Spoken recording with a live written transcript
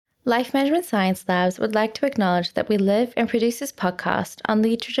Life Management Science Labs would like to acknowledge that we live and produce this podcast on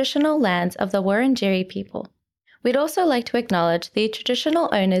the traditional lands of the Wurundjeri people. We'd also like to acknowledge the traditional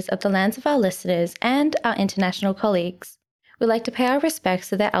owners of the lands of our listeners and our international colleagues. We'd like to pay our respects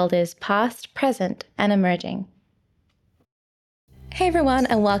to their elders past, present, and emerging. Hey everyone,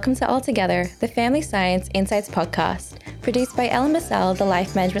 and welcome to All Together, the Family Science Insights podcast, produced by LMSL, the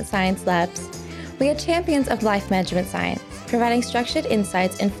Life Management Science Labs. We are champions of life management science, providing structured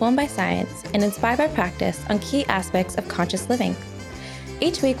insights informed by science and inspired by practice on key aspects of conscious living.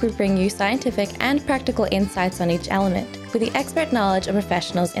 Each week, we bring you scientific and practical insights on each element with the expert knowledge of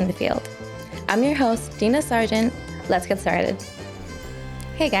professionals in the field. I'm your host, Dina Sargent. Let's get started.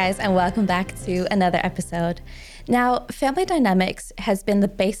 Hey guys, and welcome back to another episode. Now, family dynamics has been the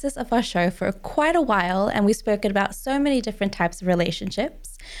basis of our show for quite a while, and we've spoken about so many different types of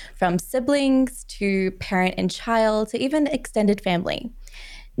relationships, from siblings to parent and child to even extended family.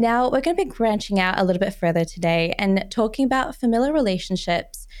 Now, we're going to be branching out a little bit further today and talking about familiar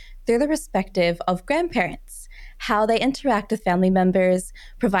relationships through the perspective of grandparents, how they interact with family members,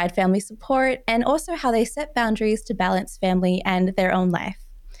 provide family support, and also how they set boundaries to balance family and their own life.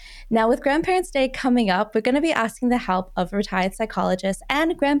 Now, with Grandparents' Day coming up, we're going to be asking the help of a retired psychologist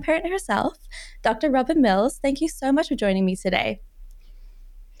and grandparent herself, Dr. Robyn Mills. Thank you so much for joining me today.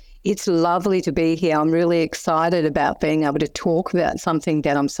 It's lovely to be here. I'm really excited about being able to talk about something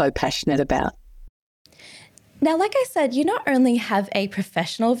that I'm so passionate about. Now, like I said, you not only have a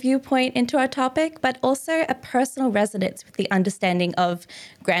professional viewpoint into our topic, but also a personal resonance with the understanding of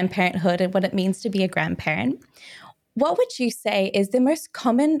grandparenthood and what it means to be a grandparent. What would you say is the most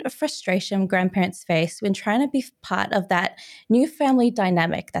common frustration grandparents face when trying to be part of that new family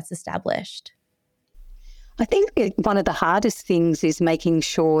dynamic that's established? I think one of the hardest things is making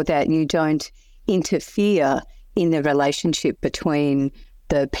sure that you don't interfere in the relationship between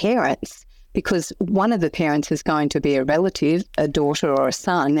the parents, because one of the parents is going to be a relative, a daughter or a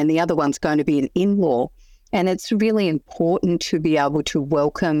son, and the other one's going to be an in-law. And it's really important to be able to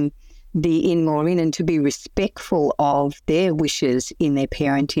welcome the in-law in and to be respectful of their wishes in their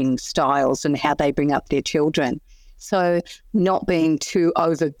parenting styles and how they bring up their children. So not being too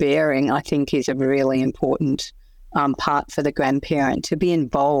overbearing, I think, is a really important part for the grandparent, to be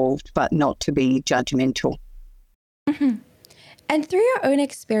involved but not to be judgmental. Mm-hmm. And through your own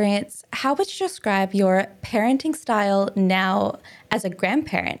experience, how would you describe your parenting style now as a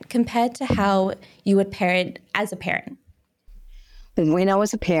grandparent compared to how you would parent as a parent? And when I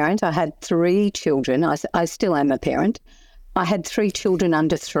was a parent, I had 3 children. I still am a parent. I had 3 children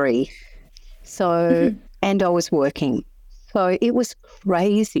under 3. So, and I was working. So it was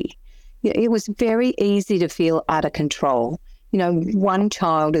crazy. It was very easy to feel out of control. You know, one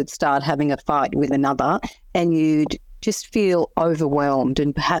child would start having a fight with another and you'd just feel overwhelmed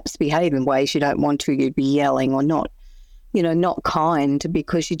and perhaps behave in ways you don't want to. You'd be yelling or not kind,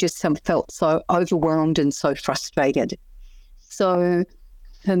 because you just felt so overwhelmed and so frustrated. So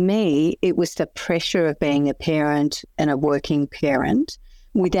for me, it was the pressure of being a parent and a working parent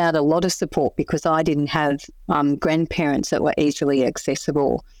without a lot of support, because I didn't have grandparents that were easily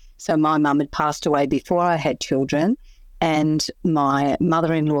accessible. So my mum had passed away before I had children, and my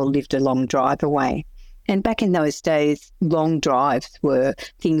mother-in-law lived a long drive away. And back in those days, long drives were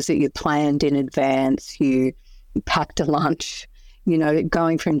things that you planned in advance. You packed a lunch.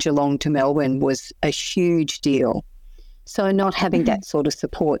 Going from Geelong to Melbourne was a huge deal. So not having that sort of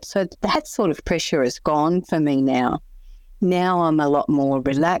support. So that sort of pressure is gone for me now. Now I'm a lot more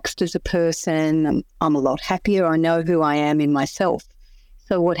relaxed as a person. I'm a lot happier. I know who I am in myself.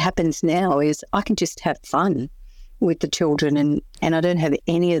 So what happens now is I can just have fun with the children and I don't have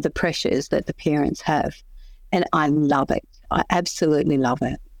any of the pressures that the parents have. And I love it. I absolutely love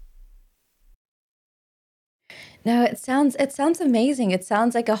it. No, it sounds amazing. It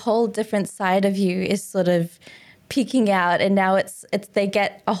sounds like a whole different side of you is sort of peeking out, and now it's they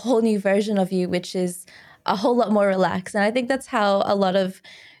get a whole new version of you, which is a whole lot more relaxed. And I think that's how a lot of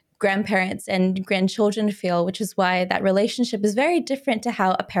grandparents and grandchildren feel, which is why that relationship is very different to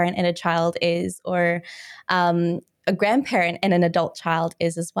how a parent and a child is, or a grandparent and an adult child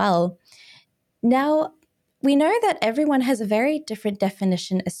is as well. Now, we know that everyone has a very different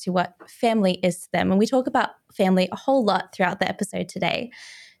definition as to what family is to them, and we talk about family a whole lot throughout the episode today.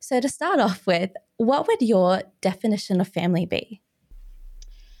 So to start off with, what would your definition of family be?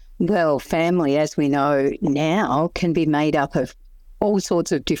 Well, family, as we know now, can be made up of all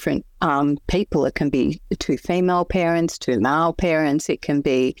sorts of different people. It can be 2 female parents, 2 male parents. It can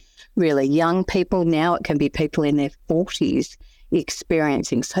be really young people. Now it can be people in their 40s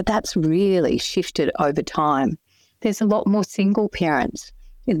experiencing. So that's really shifted over time. There's a lot more single parents.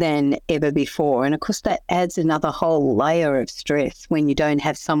 than ever before. And of course, that adds another whole layer of stress when you don't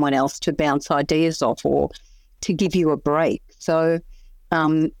have someone else to bounce ideas off or to give you a break. So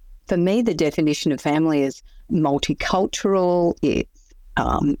for me, the definition of family is multicultural. It's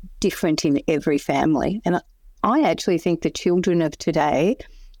different in every family. And I actually think the children of today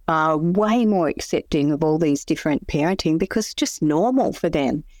are way more accepting of all these different parenting because it's just normal for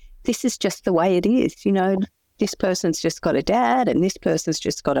them. This is just the way it is. You know, this person's just got a dad and this person's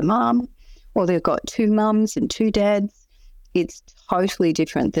just got a mum, or they've got two mums and two dads. It's totally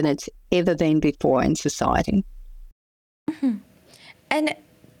different than it's ever been before in society. Mm-hmm. And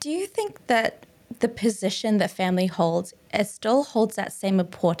do you think that the position that family holds still holds that same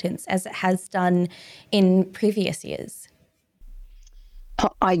importance as it has done in previous years?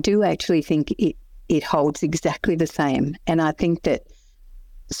 I do actually think it holds exactly the same. And I think that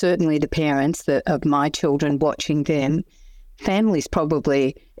certainly the parents of my children, watching them, family's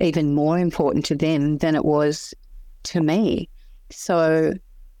probably even more important to them than it was to me. So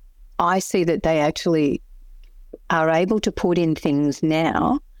I see that they actually are able to put in things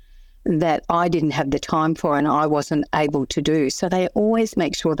now that I didn't have the time for and I wasn't able to do. So they always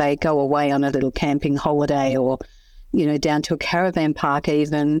make sure they go away on a little camping holiday or, you know, down to a caravan park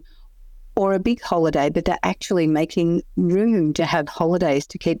even, or a big holiday, but they're actually making room to have holidays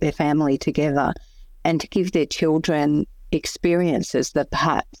to keep their family together and to give their children experiences that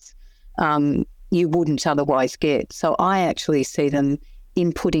perhaps you wouldn't otherwise get. So I actually see them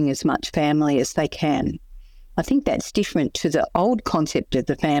inputting as much family as they can. I think that's different to the old concept of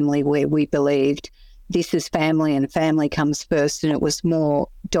the family where we believed this is family and family comes first, and it was more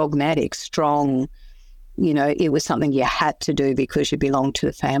dogmatic, strong. You know, it was something you had to do because you belonged to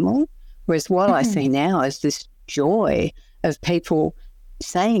the family. Whereas what I see now is this joy of people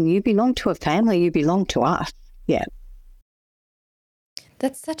saying, you belong to a family, you belong to us. Yeah.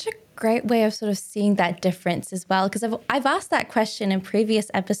 That's such a great way of sort of seeing that difference as well, because I've asked that question in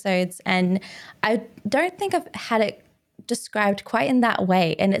previous episodes and I don't think I've had it described quite in that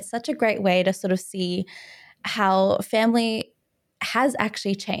way. And it's such a great way to sort of see how family has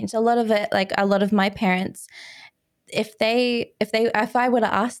actually changed. A lot of it, like a lot of my parents, if I were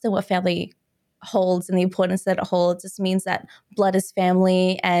to ask them what family holds and the importance that it holds, this means that blood is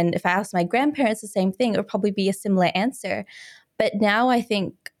family. And if I asked my grandparents the same thing, it would probably be a similar answer. But now I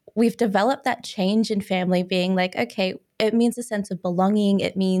think we've developed that change in family being like, okay, it means a sense of belonging.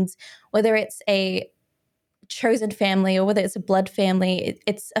 It means whether it's a chosen family or whether it's a blood family,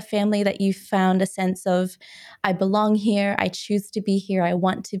 it's a family that you found a sense of, I belong here, I choose to be here, I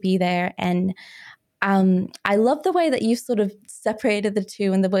want to be there. And I love the way that you sort of separated the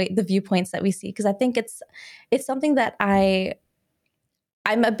two and the viewpoints that we see, because I think it's something that I'm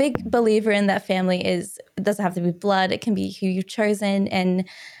a big believer in, that family it doesn't have to be blood. It can be who you've chosen, and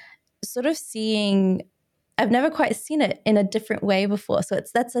sort of I've never quite seen it in a different way before. So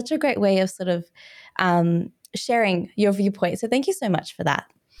that's such a great way of sort of sharing your viewpoint. So thank you so much for that.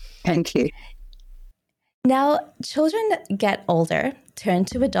 Thank you. Now, children get older, turn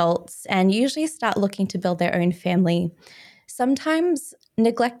to adults, and usually start looking to build their own family, sometimes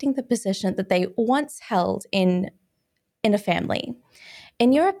neglecting the position that they once held in a family.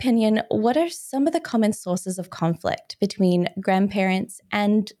 In your opinion, what are some of the common sources of conflict between grandparents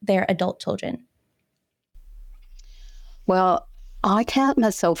and their adult children? Well, I count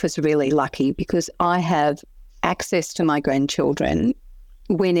myself as really lucky because I have access to my grandchildren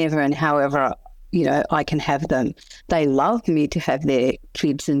whenever and however, you know, I can have them. They love me to have their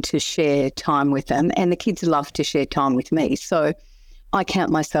kids and to share time with them, and the kids love to share time with me. So I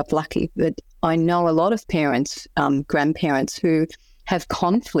count myself lucky. But I know a lot of parents, grandparents who have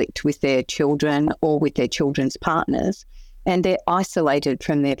conflict with their children or with their children's partners, and they're isolated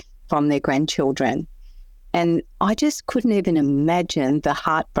from their grandchildren. And I just couldn't even imagine the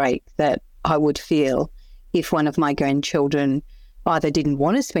heartbreak that I would feel if one of my grandchildren either didn't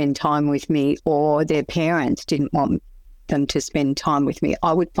want to spend time with me or their parents didn't want them to spend time with me.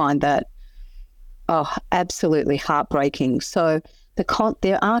 I would find that absolutely heartbreaking. So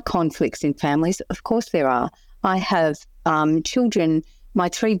there are conflicts in families. Of course there are. I have children, my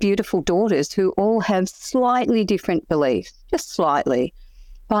three beautiful daughters, who all have slightly different beliefs, just slightly.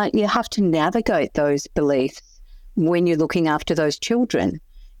 But you have to navigate those beliefs when you're looking after those children.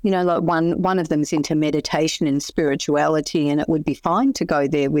 You know, like one of them's into meditation and spirituality, and it would be fine to go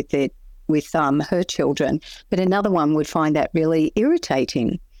there with her children. But another one would find that really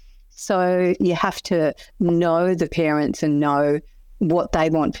irritating. So you have to know the parents and know what they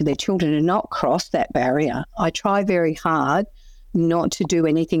want for their children and not cross that barrier. I try very hard not to do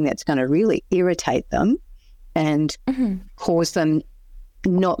anything that's going to really irritate them and cause them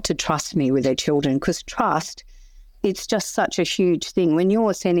not to trust me with their children, because trust, it's just such a huge thing. When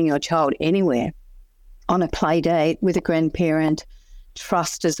you're sending your child anywhere on a play date with a grandparent,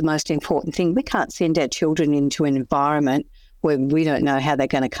 trust is the most important thing. We can't send our children into an environment where we don't know how they're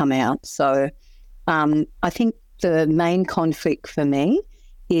going to come out. So I think the main conflict for me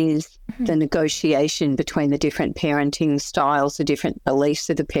is the negotiation between the different parenting styles, the different beliefs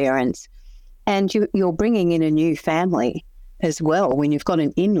of the parents. And you're bringing in a new family as well. When you've got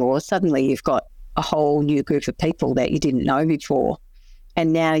an in-law, suddenly you've got a whole new group of people that you didn't know before.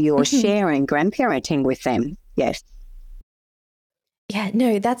 And now you're sharing grandparenting with them. Yes. Yeah,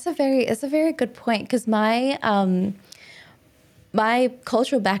 no, it's a very good point, because my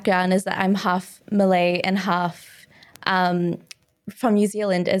cultural background is that I'm half Malay and half from New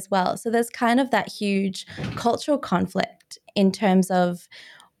Zealand as well. So there's kind of that huge cultural conflict in terms of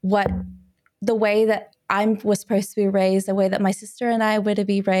what the way that I was supposed to be raised, the way that my sister and I were to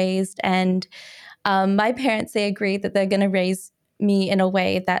be raised. And my parents, they agreed that they're going to raise me in a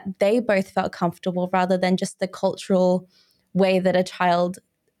way that they both felt comfortable, rather than just the cultural way that a child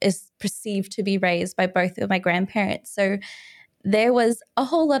is perceived to be raised by both of my grandparents. So there was a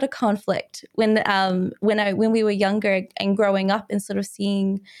whole lot of conflict when we were younger and growing up, and sort of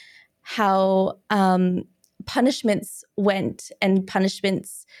seeing how punishments went, and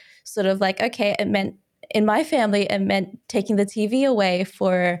punishments sort of like, okay, it meant, in my family, it meant taking the TV away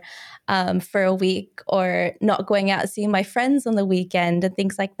for a week, or not going out seeing my friends on the weekend and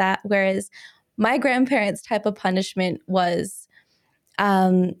things like that. Whereas my grandparents' type of punishment was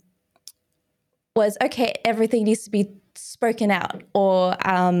okay, everything needs to be spoken out, or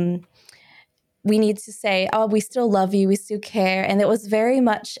we need to say, oh, we still love you, we still care. And it was very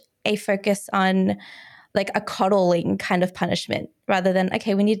much a focus on like a coddling kind of punishment, rather than,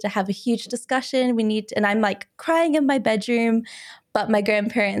 okay, we need to have a huge discussion. And I'm like crying in my bedroom, but my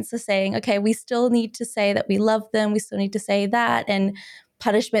grandparents are saying, okay, we still need to say that we love them. We still need to say that. And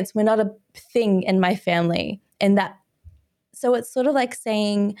punishments were not a thing in my family. And that, so it's sort of like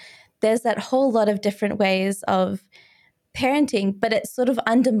saying there's that whole lot of different ways of parenting, but it sort of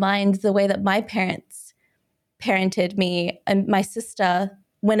undermined the way that my parents parented me and my sister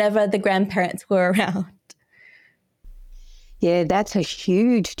whenever the grandparents were around. Yeah, that's a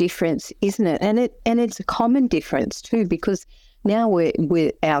huge difference, isn't it? And it's a common difference too, because now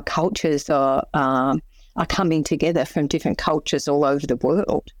our cultures are coming together from different cultures all over the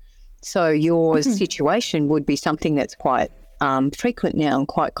world. So your situation would be something that's quite frequent now and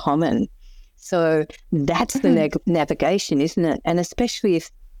quite common. So that's the navigation, isn't it? And especially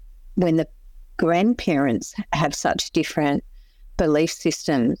when the grandparents have such different belief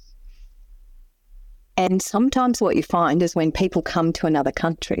systems. And sometimes what you find is when people come to another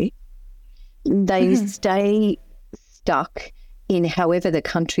country, they stay stuck in however the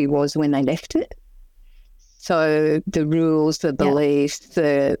country was when they left it. So the rules, the beliefs,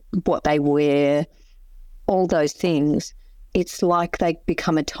 what they wear, all those things, it's like they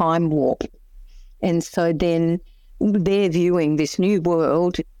become a time warp. And so then they're viewing this new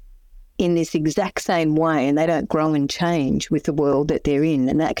world in this exact same way, and they don't grow and change with the world that they're in.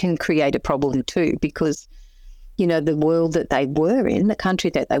 And that can create a problem too, because, you know, the world that they were in, the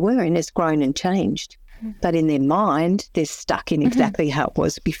country that they were in, has grown and changed. But in their mind, they're stuck in exactly how it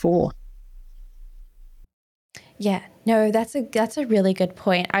was before. Yeah, no, that's a really good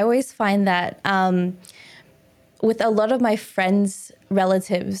point. I always find that with a lot of my friends'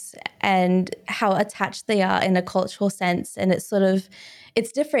 relatives and how attached they are in a cultural sense, and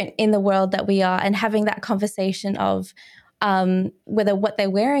it's different in the world that we are, and having that conversation of whether what they're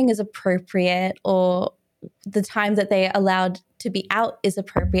wearing is appropriate, or the time that they're allowed to be out is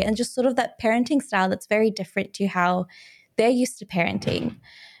appropriate, and just sort of that parenting style that's very different to how they're used to parenting.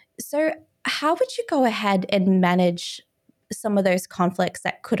 So how would you go ahead and manage some of those conflicts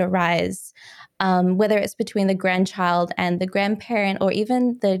that could arise, whether it's between the grandchild and the grandparent, or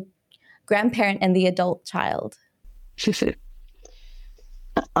even the grandparent and the adult child?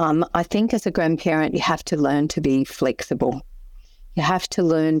 I think as a grandparent, you have to learn to be flexible. You have to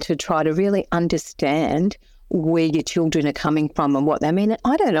learn to try to really understand where your children are coming from and what they mean.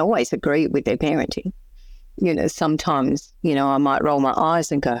 I don't always agree with their parenting. You know, sometimes, you know, I might roll my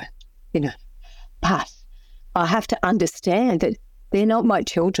eyes and go, you know, but I have to understand that they're not my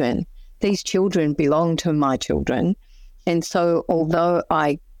children. These children belong to my children. And so although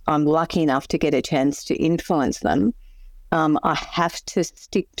I'm lucky enough to get a chance to influence them, I have to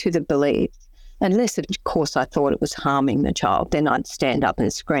stick to the beliefs. Unless, of course, I thought it was harming the child, then I'd stand up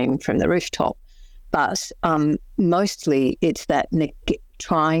and scream from the rooftop. But mostly it's that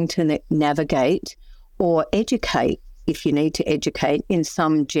trying to navigate or educate if you need to educate, in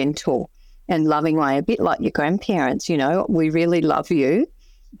some gentle and loving way, a bit like your grandparents, we really love you,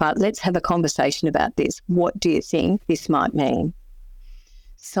 but let's have a conversation about this. What do you think this might mean?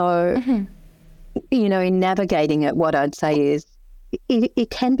 So, in navigating it, what I'd say is it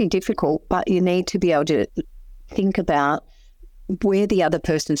can be difficult, but you need to be able to think about where the other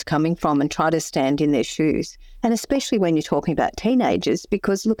person's coming from and try to stand in their shoes. And especially when you're talking about teenagers,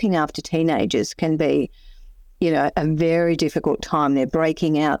 because looking after teenagers can be, a very difficult time. They're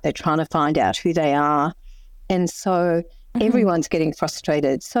breaking out, they're trying to find out who they are. And so everyone's getting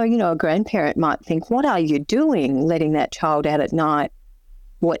frustrated. So, a grandparent might think, what are you doing letting that child out at night,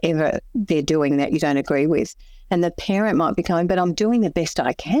 whatever they're doing that you don't agree with? And the parent might be going, but I'm doing the best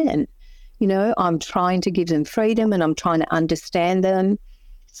I can. I'm trying to give them freedom and I'm trying to understand them.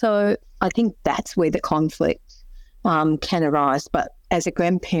 So I think that's where the conflict can arise. But as a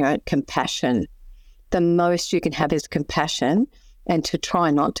grandparent, compassion. The most you can have is compassion, and to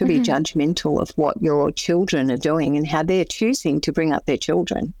try not to be judgmental of what your children are doing and how they're choosing to bring up their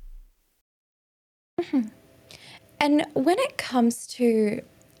children. And when it comes to,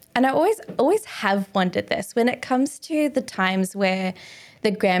 and I always have wondered this, when it comes to the times where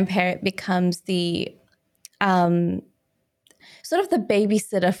the grandparent becomes the sort of the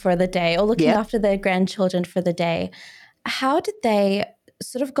babysitter for the day or looking after their grandchildren for the day, how do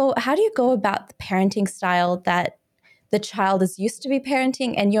you go about the parenting style that the child is used to be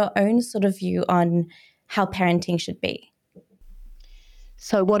parenting and your own sort of view on how parenting should be?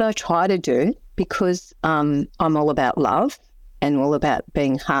 So what I try to do, because I'm all about love and all about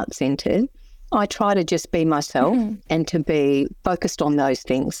being heart-centered, I try to just be myself and to be focused on those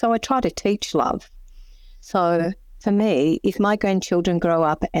things. So I try to teach love. So for me, if my grandchildren grow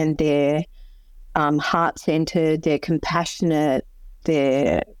up and they're heart-centered, they're compassionate,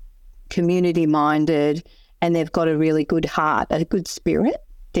 they're community-minded, and they've got a really good heart, a good spirit,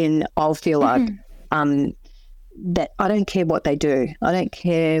 then I'll feel like that I don't care what they do. I don't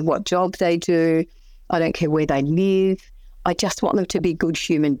care what job they do. I don't care where they live. I just want them to be good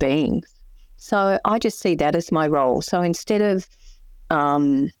human beings. So I just see that as my role. So instead of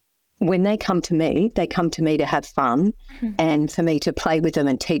when they come to me to have fun and for me to play with them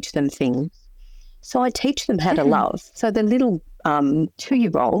and teach them things. So I teach them how to love. So the little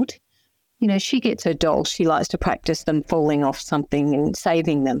 2-year-old, she gets her dolls. She likes to practice them falling off something and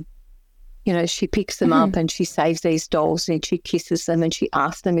saving them. She picks them up and she saves these dolls and she kisses them and she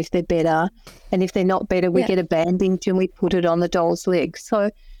asks them if they're better. And if they're not better, we get a bandage and we put it on the doll's leg.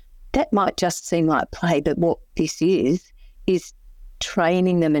 So that might just seem like play, but what this is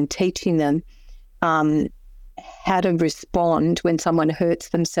training them and teaching them how to respond when someone hurts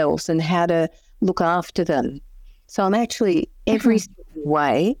themselves and how to look after them. So I'm actually, every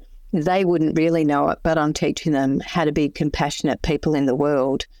way, they wouldn't really know it, but I'm teaching them how to be compassionate people in the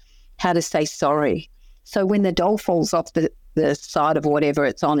world, how to say sorry. So when the doll falls off the side of whatever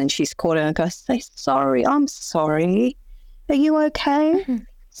it's on and she's caught it, I go, say sorry, I'm sorry. Are you okay?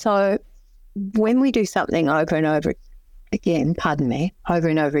 So when we do something over and over again, over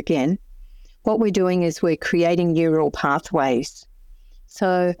and over again, what we're doing is we're creating neural pathways.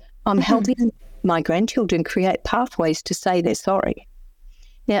 So I'm helping my grandchildren create pathways to say they're sorry.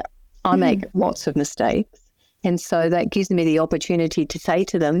 Now, I make lots of mistakes, and so that gives me the opportunity to say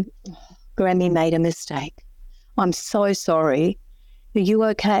to them, Grammy made a mistake. I'm so sorry. Are you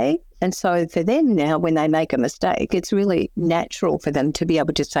okay? And so for them now, when they make a mistake, it's really natural for them to be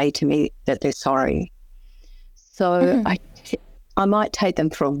able to say to me that they're sorry. So I might take them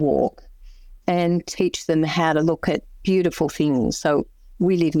for a walk and teach them how to look at beautiful things. So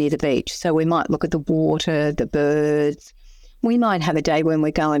we live near the beach, so we might look at the water, the birds. We might have a day when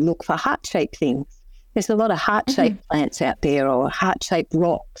we go and look for heart-shaped things. There's a lot of heart-shaped plants out there, or heart-shaped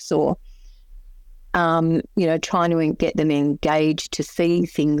rocks, or trying to get them engaged to see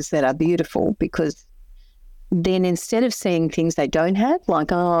things that are beautiful, because then instead of seeing things they don't have,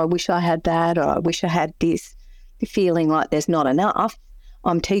 like, oh, I wish I had that, or I wish I had this, feeling like there's not enough,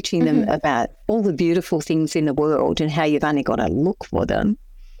 I'm teaching them about all the beautiful things in the world and how you've only got to look for them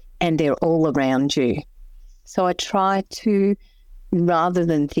and they're all around you. So I try to, rather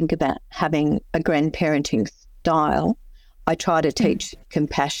than think about having a grandparenting style, I try to teach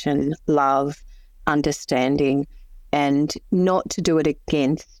compassion, love, understanding, and not to do it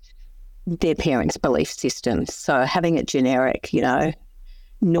against their parents' belief systems. So having it generic,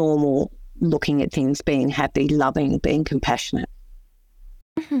 normal, looking at things, being happy, loving, being compassionate.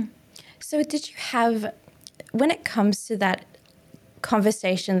 So did you have, when it comes to that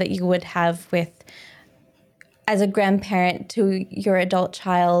conversation that you would have with, as a grandparent to your adult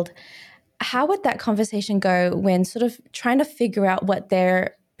child, how would that conversation go when sort of trying to figure out what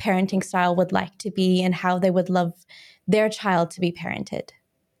their parenting style would like to be and how they would love their child to be parented?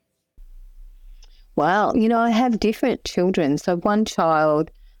 Well, I have different children. So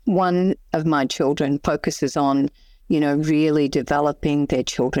one of my children focuses on, really developing their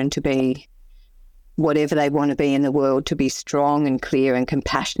children to be whatever they want to be in the world, to be strong and clear and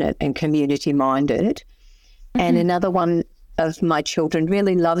compassionate and community-minded. And another one of my children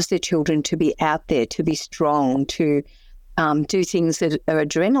really loves their children to be out there, to be strong, to do things that are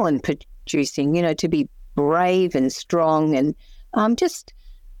adrenaline producing, to be brave and strong and just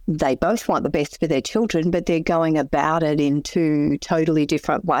they both want the best for their children, but they're going about it in two totally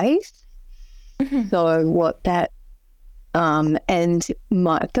different ways. So and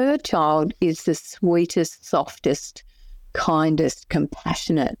my third child is the sweetest, softest, kindest,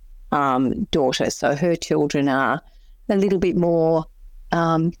 compassionate daughter. So her children are a little bit more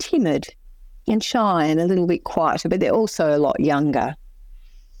timid and shy and a little bit quieter, but they're also a lot younger.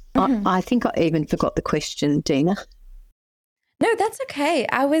 I think I even forgot the question, Dina. No, that's okay.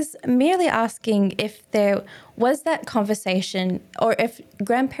 I was merely asking if there was that conversation or if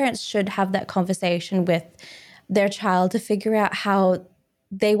grandparents should have that conversation with their child to figure out how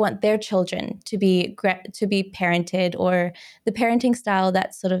they want their children to be parented or the parenting style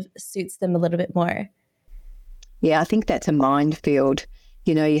that sort of suits them a little bit more. Yeah, I think that's a minefield.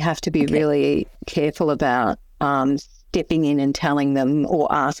 You have to be really careful about stepping in and telling them or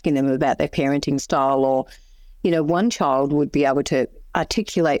asking them about their parenting style or one child would be able to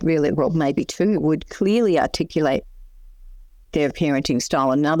articulate really, well, maybe two would clearly articulate their parenting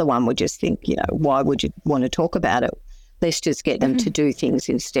style. Another one would just think, why would you want to talk about it? Let's just get them to do things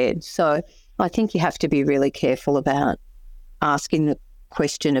instead. So I think you have to be really careful about asking the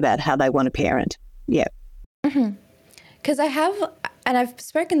question about how they want to parent. Yeah. Because I've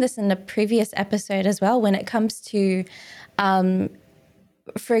spoken this in a previous episode as well, when it comes to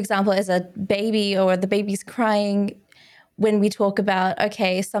for example, as a baby or the baby's crying, when we talk about,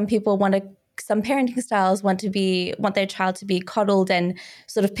 okay, some parenting styles want their child to be coddled and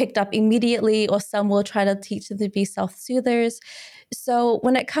sort of picked up immediately, or some will try to teach them to be self-soothers. So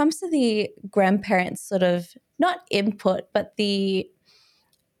when it comes to the grandparents' sort of not input, but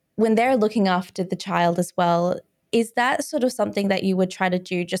when they're looking after the child as well, is that sort of something that you would try to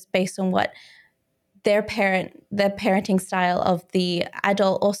do just based on what the parenting style of the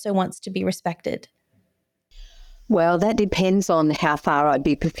adult also wants to be respected? Well, that depends on how far I'd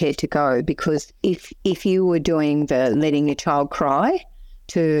be prepared to go, because if you were doing the letting your child cry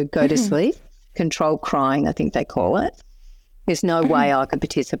to go to sleep, controlled crying, I think they call it, there's no way I could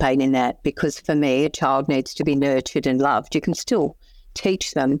participate in that, because for me, a child needs to be nurtured and loved. You can still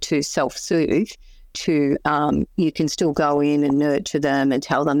teach them to self-soothe, you can still go in and nurture them and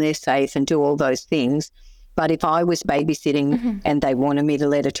tell them they're safe and do all those things. But if I was babysitting and they wanted me to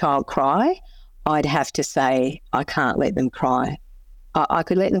let a child cry, I'd have to say I can't let them cry. I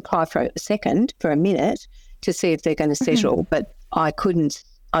could let them cry for a second, for a minute, to see if they're going to settle, but I couldn't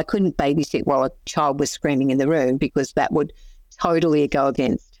babysit while a child was screaming in the room, because that would totally go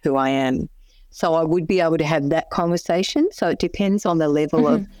against who I am. So I would be able to have that conversation. So it depends on the level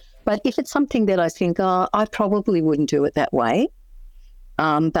of. But if it's something that I think, I probably wouldn't do it that way,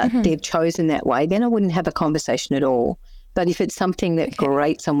 but they've chosen that way, then I wouldn't have a conversation at all. But if it's something that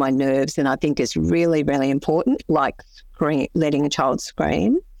grates on my nerves and I think is really, really important, like letting a child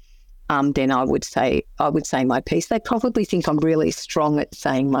scream, then I would say my piece. They probably think I'm really strong at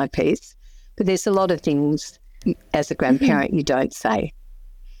saying my piece, but there's a lot of things as a grandparent you don't say.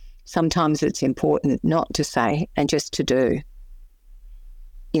 Sometimes it's important not to say and just to do.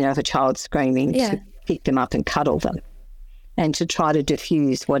 If a child's screaming, to pick them up and cuddle them and to try to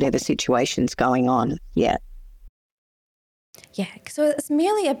diffuse whatever situation's going on. Yeah. Yeah. So it's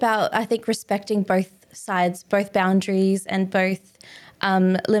merely about, I think, respecting both sides, both boundaries and both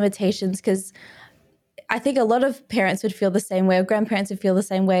limitations, because I think a lot of parents would feel the same way, or grandparents would feel the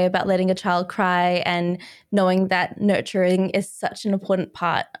same way about letting a child cry and knowing that nurturing is such an important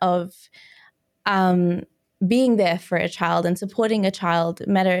part of being there for a child and supporting a child,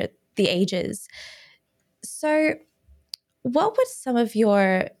 no matter the ages. So what would some of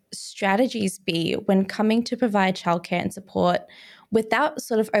your strategies be when coming to provide childcare and support without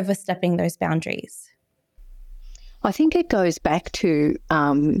sort of overstepping those boundaries? I think it goes back to,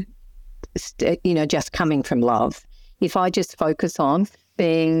 just coming from love. If I just focus on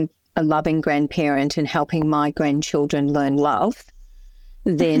being a loving grandparent and helping my grandchildren learn love,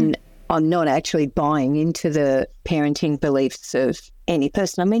 then I'm not actually buying into the parenting beliefs of any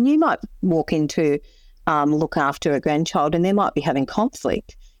person. I mean, you might walk into look after a grandchild and they might be having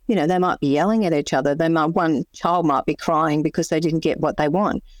conflict. they might be yelling at each other. One child might be crying because they didn't get what they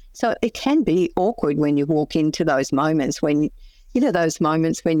want. So it can be awkward when you walk into those moments when, those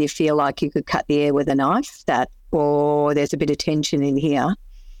moments when you feel like you could cut the air with a knife, or there's a bit of tension in here.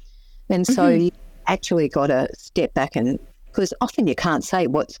 And so you actually got to step back, and because often you can't say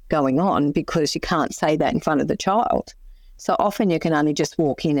what's going on because you can't say that in front of the child. So often you can only just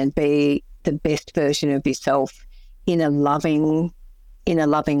walk in and be the best version of yourself in a loving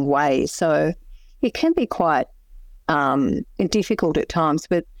way. So it can be quite difficult at times,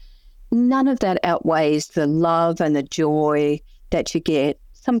 but none of that outweighs the love and the joy that you get.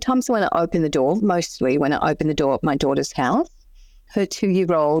 Sometimes when I open the door, mostly when I open the door at my daughter's house, her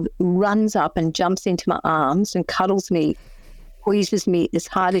 2-year-old runs up and jumps into my arms and cuddles me, squeezes me as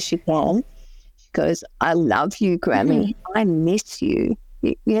hard as she can. She goes, "I love you, Grammy. I miss you."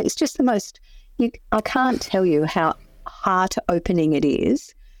 It's just the most, I can't tell you how heart-opening it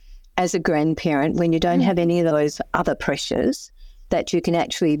is as a grandparent when you don't have any of those other pressures, that you can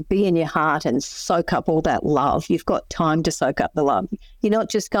actually be in your heart and soak up all that love. You've got time to soak up the love. You're not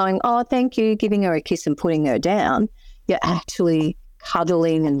just going, "Oh, thank you," giving her a kiss and putting her down. You're actually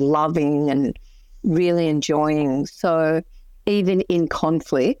cuddling and loving and really enjoying. So even in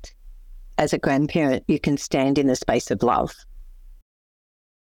conflict, as a grandparent, you can stand in the space of love.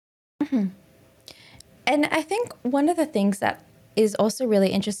 And I think one of the things that is also really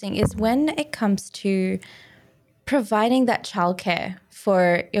interesting is when it comes to providing that childcare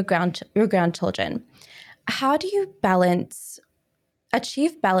for your grandchildren. How do you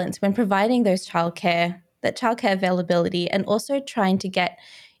achieve balance when providing that childcare availability, and also trying to get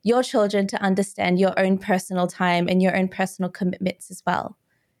your children to understand your own personal time and your own personal commitments as well?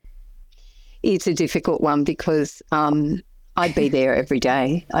 It's a difficult one because I'd be there every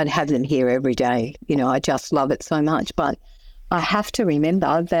day. I'd have them here every day. I just love it so much. But I have to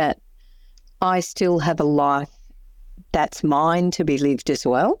remember that I still have a life that's mine to be lived as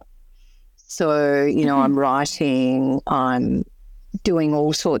well. So, I'm writing, I'm doing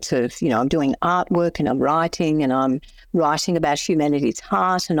all sorts of, I'm doing artwork and I'm writing about humanity's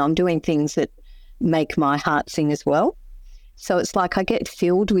heart, and I'm doing things that make my heart sing as well. So it's like I get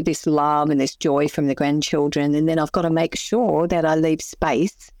filled with this love and this joy from the grandchildren, and then I've got to make sure that I leave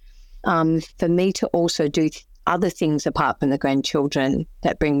space for me to also do other things apart from the grandchildren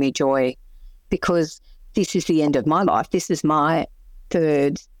that bring me joy, because this is the end of my life. This is the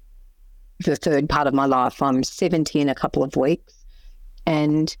third part of my life. I'm 70 in a couple of weeks.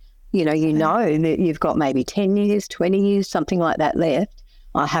 And, you know that you've got maybe 10 years, 20 years, something like that left.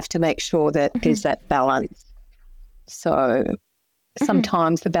 I have to make sure that there's that balance. So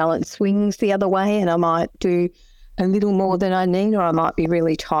sometimes the balance swings the other way, and I might do a little more than I need, or I might be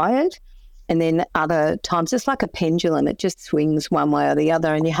really tired. And then other times it's like a pendulum. It just swings one way or the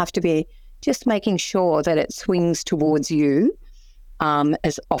other, and you have to be just making sure that it swings towards you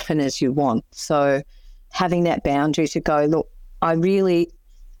as often as you want. So having that boundary to go, look, I really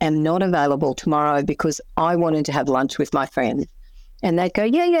am not available tomorrow because I wanted to have lunch with my friends. And they'd go,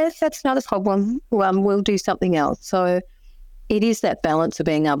 yes, that's not a problem. We'll do something else. So it is that balance of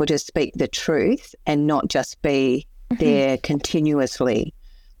being able to speak the truth and not just be there continuously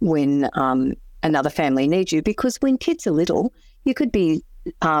when another family needs you. Because when kids are little, you could be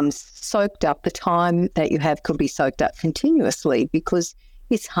soaked up. The time that you have could be soaked up continuously because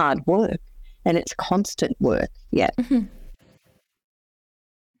it's hard work and it's constant work. Yeah.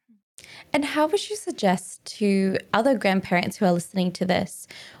 And how would you suggest to other grandparents who are listening to this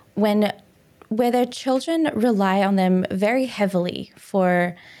where their children rely on them very heavily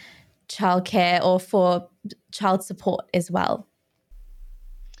for childcare or for child support as well?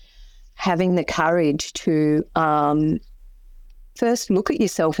 Having the courage to first look at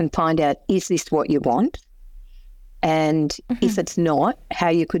yourself and find out, is this what you want? And if it's not, how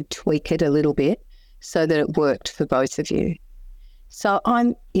you could tweak it a little bit so that it worked for both of you. So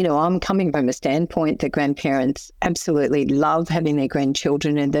I'm coming from a standpoint that grandparents absolutely love having their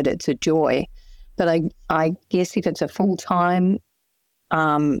grandchildren and that it's a joy. But I guess if it's a full-time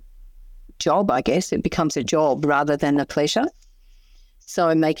job, I guess it becomes a job rather than a pleasure.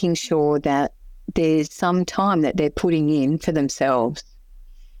 So making sure that there's some time that they're putting in for themselves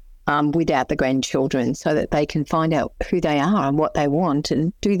without the grandchildren, so that they can find out who they are and what they want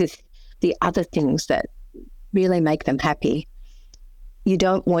and do the other things that really make them happy. You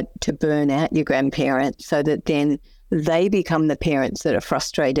don't want to burn out your grandparents so that then they become the parents that are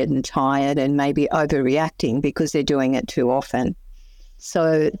frustrated and tired and maybe overreacting because they're doing it too often.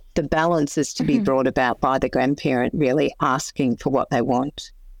 So the balance is to be brought about by the grandparent really asking for what they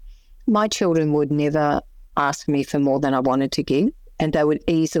want. My children would never ask me for more than I wanted to give, and they would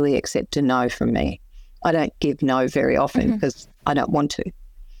easily accept a no from me. I don't give no very often because I don't want to.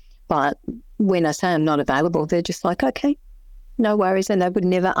 But when I say I'm not available, they're just like, okay, no worries. And they would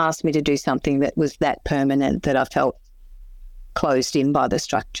never ask me to do something that was that permanent that I felt closed in by the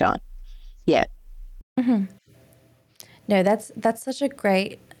structure. Yeah. No, that's such a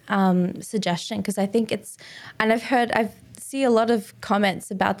great suggestion, because I think it's, and I've see a lot of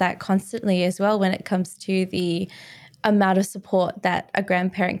comments about that constantly as well when it comes to the amount of support that a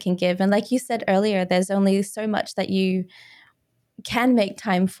grandparent can give. And like you said earlier, there's only so much that you can make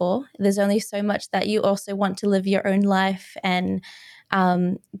time for. There's only so much that you also want to live your own life and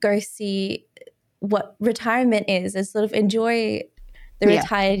go see what retirement is sort of enjoy the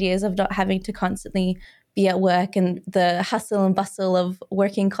retired years of not having to constantly be at work and the hustle and bustle of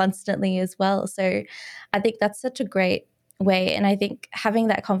working constantly as well. So I think that's such a great way. And I think having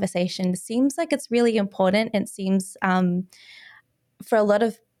that conversation seems like it's really important. It seems for a lot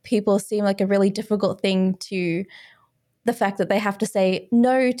of people seem like a really difficult thing, to the fact that they have to say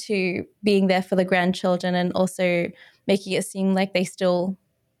no to being there for the grandchildren and also making it seem like they still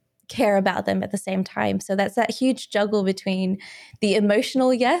care about them at the same time. So that's that huge juggle between the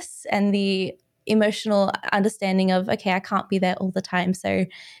emotional yes and the emotional understanding of, okay, I can't be there all the time. So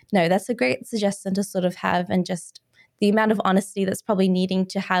no, that's a great suggestion to sort of have. And just the amount of honesty that's probably needing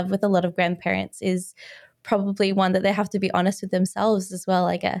to have with a lot of grandparents is probably one that they have to be honest with themselves as well,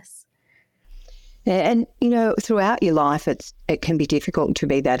 I guess. Yeah, and, throughout your life, it can be difficult to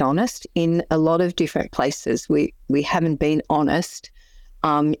be that honest. In a lot of different places, we haven't been honest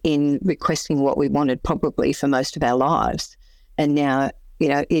in requesting what we wanted probably for most of our lives. And now,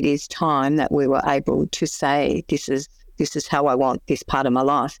 it is time that we were able to say, this is how I want this part of my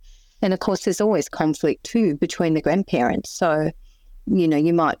life. And of course, there's always conflict too between the grandparents. So,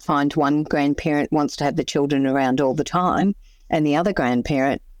 you might find one grandparent wants to have the children around all the time and the other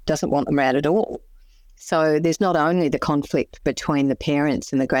grandparent doesn't want them around at all. So there's not only the conflict between the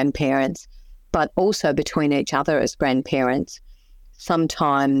parents and the grandparents, but also between each other as grandparents.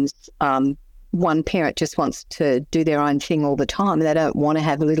 Sometimes one parent just wants to do their own thing all the time and they don't want to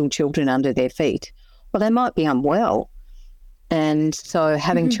have little children under their feet. Well, they might be unwell, and so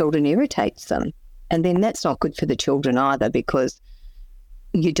having children irritates them. And then that's not good for the children either, because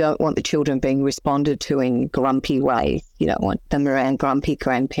you don't want the children being responded to in grumpy ways. You don't want them around grumpy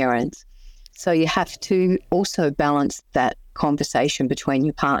grandparents. So you have to also balance that conversation between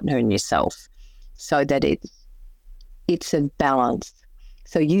your partner and yourself so that it's a balance.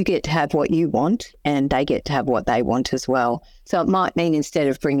 So you get to have what you want and they get to have what they want as well. So it might mean instead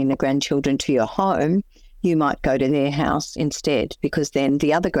of bringing the grandchildren to your home, you might go to their house instead, because then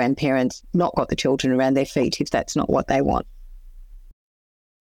the other grandparents not got the children around their feet if that's not what they want.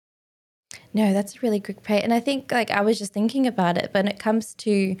 No, that's a really good point. And I think, I was just thinking about it, but when it comes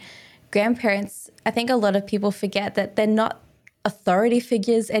to grandparents, I think a lot of people forget that they're not authority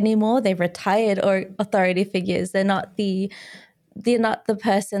figures anymore. They're retired or authority figures. They're not the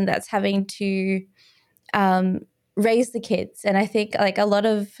person that's having to raise the kids. And I think a lot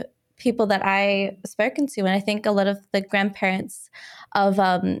of people that I've spoken to, and I think a lot of the grandparents of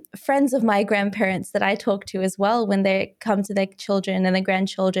friends of my grandparents that I talk to as well, when they come to their children and their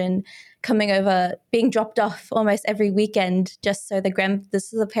grandchildren coming over, being dropped off almost every weekend, just so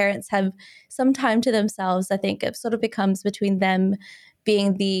the parents have some time to themselves. I think it sort of becomes between them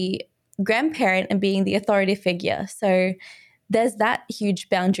being the grandparent and being the authority figure. So there's that huge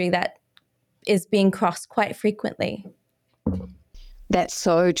boundary that is being crossed quite frequently. That's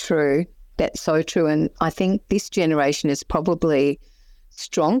so true. That's so true. And I think this generation is probably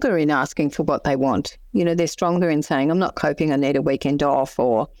stronger in asking for what they want. They're stronger in saying, I'm not coping, I need a weekend off,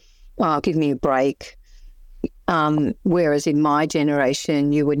 or give me a break. Whereas in my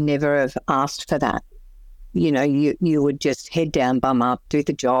generation, you would never have asked for that. You would just head down, bum up, do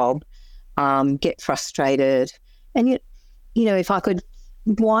the job, get frustrated. And, if I could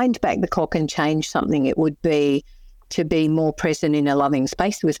wind back the clock and change something, it would be to be more present in a loving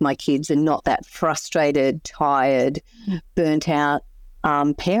space with my kids and not that frustrated, tired, burnt out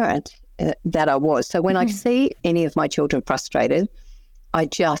parent that I was. So when I see any of my children frustrated, I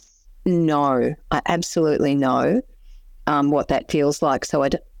just know, I absolutely know what that feels like. So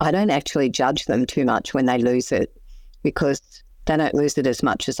I don't actually judge them too much when they lose it, because they don't lose it as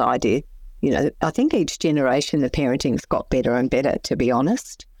much as I did. I think each generation the parenting's got better and better, to be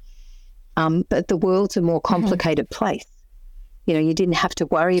honest. But the world's a more complicated place. You didn't have to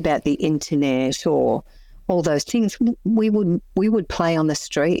worry about the internet or all those things. We would play on the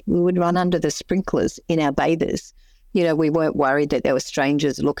street. We would run under the sprinklers in our bathers. We weren't worried that there were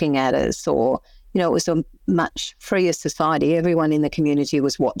strangers looking at us, or, it was a much freer society. Everyone in the community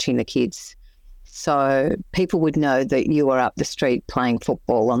was watching the kids. So people would know that you were up the street playing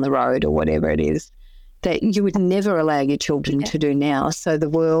football on the road or whatever it is that you would never allow your children to do now. So the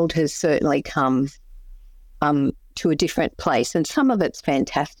world has certainly come to a different place, and some of it's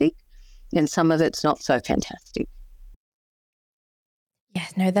fantastic and some of it's not so fantastic.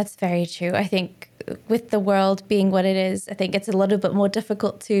 Yes, no, that's very true. I think with the world being what it is, I think it's a little bit more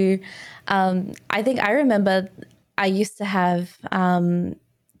difficult to, I think I remember I used to have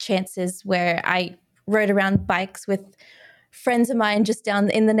chances where I rode around bikes with friends of mine just down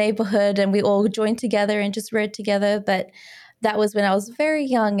in the neighborhood, and we all joined together and just rode together. But that was when I was very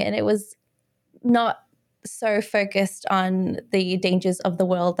young, and it was not so focused on the dangers of the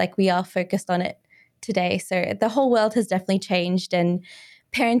world like we are focused on it today. So the whole world has definitely changed, and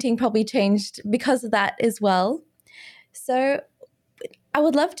parenting probably changed because of that as well. So I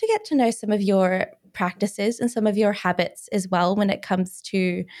would love to get to know some of your practices and some of your habits as well when it comes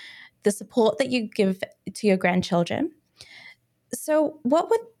to the support that you give to your grandchildren. So what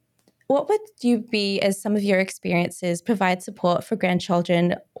would you be, as some of your experiences, provide support for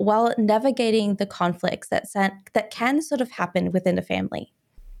grandchildren while navigating the conflicts that can sort of happen within a family?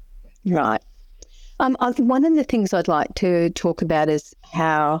 Right. One of the things I'd like to talk about is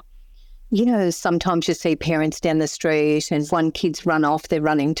how, sometimes you see parents down the street and one kid's run off, they're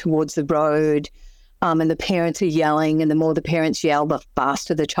running towards the road, and the parents are yelling, and the more the parents yell, the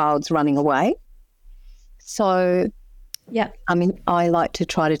faster the child's running away. So, I like to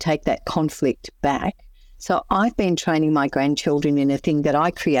try to take that conflict back. So I've been training my grandchildren in a thing that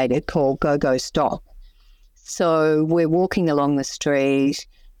I created called Go, Go, Stop. So we're walking along the street,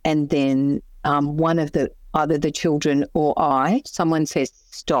 and then one of either the children or someone says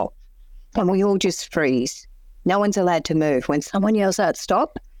stop, and we all just freeze. No one's allowed to move. When someone yells out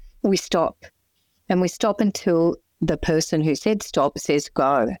stop, we stop, and we stop until the person who said stop says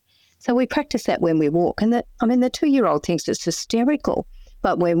go. So we practice that when we walk, and the 2-year-old thinks it's hysterical,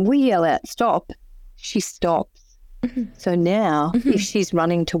 but when we yell out stop, she stops. Mm-hmm. So now if she's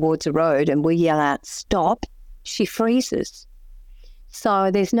running towards a road and we yell out stop, she freezes.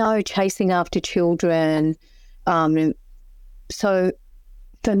 So there's no chasing after children. So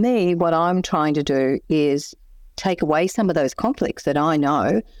for me, what I'm trying to do is take away some of those conflicts that I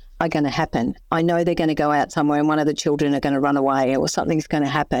know are going to happen. I know they're going to go out somewhere and one of the children are going to run away, or something's going to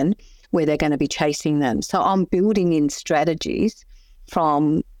happen where they're going to be chasing them. So I'm building in strategies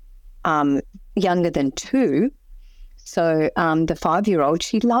from younger than 2. So the 5-year-old,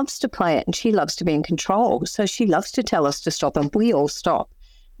 she loves to play it and she loves to be in control. So she loves to tell us to stop, and we all stop.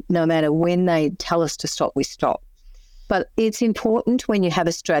 No matter when they tell us to stop, we stop. But it's important when you have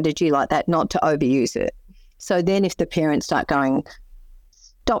a strategy like that not to overuse it. So then if the parents start going,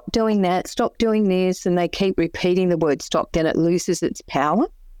 stop doing that, stop doing this, and they keep repeating the word stop, then it loses its power.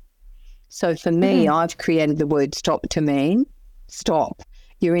 So for me, I've created the word stop to mean stop,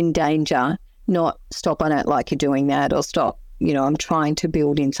 you're in danger, not stop, I don't like you doing that, or stop, I'm trying to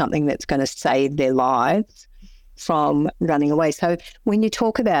build in something that's going to save their lives from running away. So when you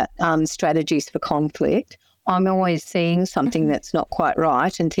talk about strategies for conflict, I'm always seeing something that's not quite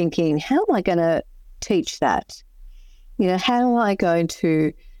right and thinking, how am I going to teach that? How am I going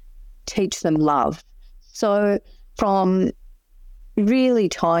to teach them love? So from really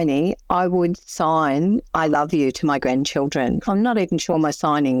tiny, I would sign I love you to my grandchildren. I'm not even sure my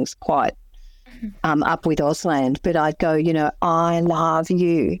signing's quite up with Auslan, but I'd go, I love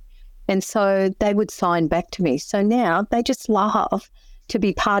you. And so they would sign back to me. So now they just love to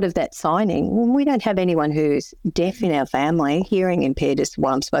be part of that signing. Well, we don't have anyone who's deaf in our family. Hearing impaired is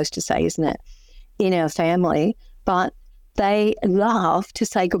what I'm supposed to say, isn't it, in our family? But they love to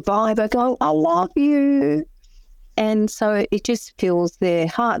say goodbye by going, I love you. And so it just fills their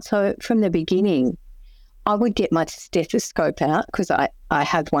heart. So from the beginning, I would get my stethoscope out, because I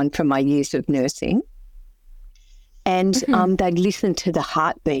had one from my years of nursing, and they'd listen to the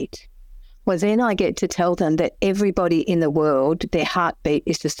heartbeat. Well, then I get to tell them that everybody in the world, their heartbeat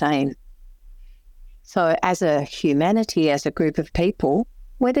is the same. So as a humanity, as a group of people,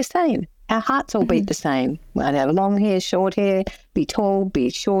 we're the same. Our hearts all beat the same. We don't have long hair, short hair, be tall,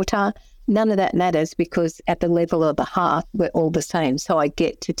 be shorter. None of that matters, because at the level of the heart, we're all the same. So I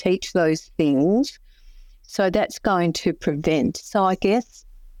get to teach those things. So that's going to prevent. So I guess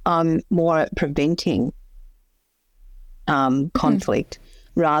I'm more at preventing conflict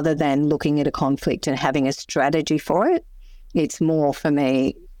rather than looking at a conflict and having a strategy for it. It's more for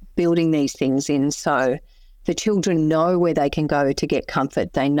me building these things in so the children know where they can go to get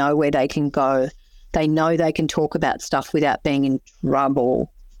comfort. They know where they can go. They know they can talk about stuff without being in trouble,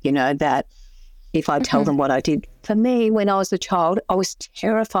 that if I tell them what I did. For me, when I was a child, I was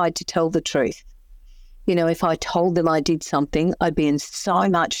terrified to tell the truth. You know, if I told them I did something, I'd be in so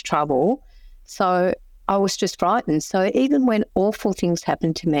much trouble. So I was just frightened. So even when awful things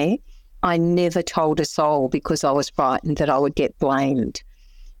happened to me, I never told a soul because I was frightened that I would get blamed.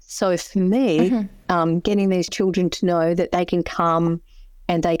 So for me, getting these children to know that they can come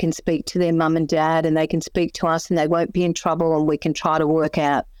and they can speak to their mum and dad and they can speak to us and they won't be in trouble and we can try to work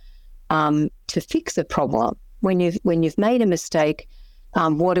out to fix a problem. When you've made a mistake,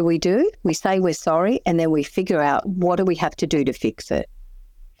 what do? We say we're sorry and then we figure out what do we have to do to fix it.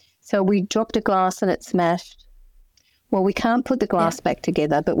 So we dropped a glass and it smashed. Well, we can't put the glass back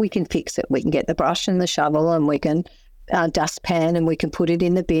together, but we can fix it. We can get the brush and the shovel and we can dustpan and we can put it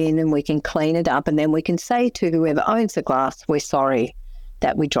in the bin and we can clean it up and then we can say to whoever owns the glass, we're sorry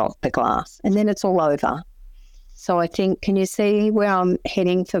that we dropped the glass, and then it's all over. So I think, can you see where I'm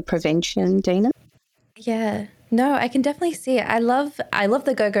heading for prevention, Dina? Yeah. No, I can definitely see it. I love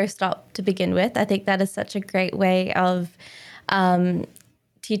the go stop to begin with. I think that is such a great way of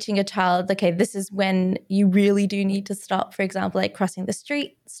teaching a child, okay, this is when you really do need to stop. For example, like crossing the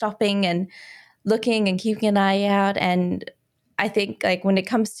street, stopping and looking and keeping an eye out. And I think like when it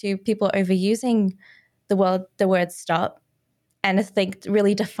comes to people overusing the word stop, and I think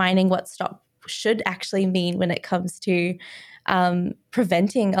really defining what stop should actually mean when it comes to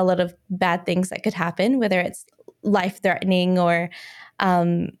preventing a lot of bad things that could happen, whether it's life-threatening or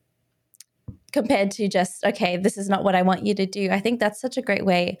compared to just, okay, this is not what I want you to do. I think that's such a great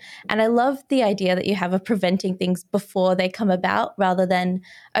way. And I love the idea that you have of preventing things before they come about rather than,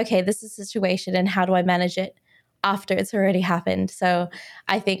 okay, this is a situation and how do I manage it after it's already happened. So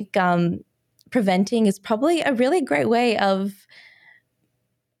I think preventing is probably a really great way of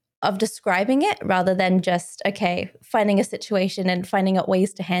describing it rather than just, okay, finding a situation and finding out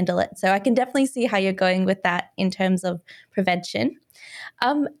ways to handle it. So I can definitely see how you're going with that in terms of prevention.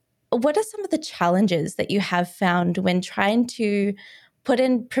 What are some of the challenges that you have found when trying to put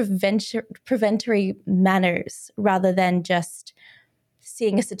in preventatory manners rather than just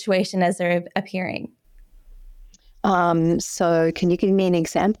seeing a situation as they're appearing? So can you give me an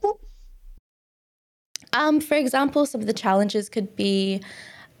example? For example, some of the challenges could be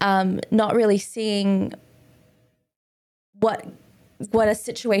not really seeing what a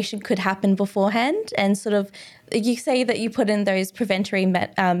situation could happen beforehand, and sort of, you say that you put in those preventatory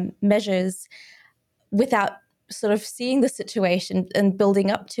measures without sort of seeing the situation and building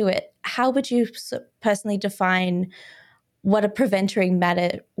up to it. How would you personally define what a preventatory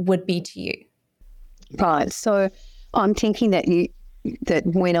matter would be to you? Right. So I'm thinking that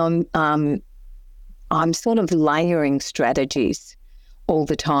when I'm sort of layering strategies all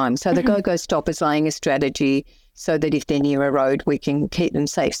the time. So the go stop is laying a strategy so that if they're near a road, we can keep them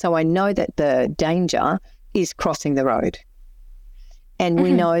safe. So I know that the danger is crossing the road. And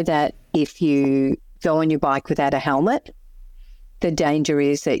we know that if you go on your bike without a helmet, the danger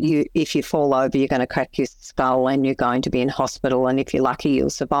is that if you fall over, you're going to crack your skull and you're going to be in hospital. And if you're lucky, you'll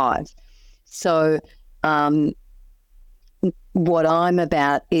survive. So what I'm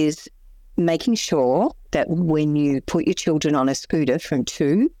about is making sure that when you put your children on a scooter from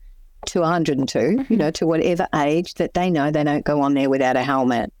 2 to 102, to whatever age, that they know they don't go on there without a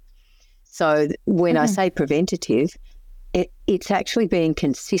helmet. So when I say preventative, it's actually being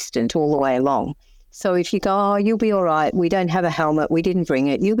consistent all the way along. So if you go, oh, you'll be all right, we don't have a helmet, we didn't bring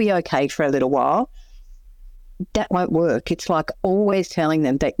it, you'll be okay for a little while, that won't work. It's like always telling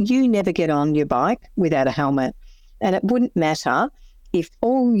them that you never get on your bike without a helmet. And it wouldn't matter if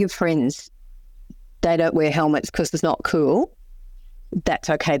all your friends, they don't wear helmets because it's not cool, that's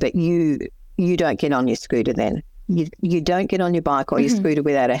okay, but you don't get on your scooter then. You don't get on your bike or your scooter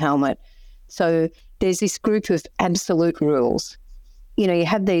without a helmet. So there's this group of absolute rules. You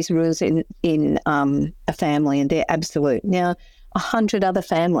have these rules in a family and they're absolute. Now, 100 other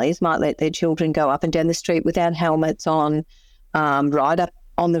families might let their children go up and down the street without helmets on, ride up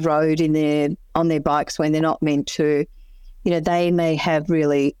on the road on their bikes when they're not meant to. They may have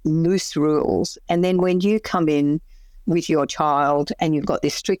really loose rules. And then when you come in with your child and you've got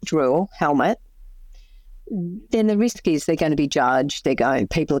this strict rule, helmet, then the risk is they're going to be judged.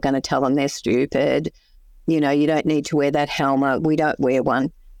 People are going to tell them they're stupid. You don't need to wear that helmet. We don't wear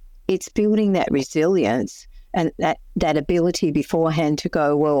one. It's building that resilience and that ability beforehand to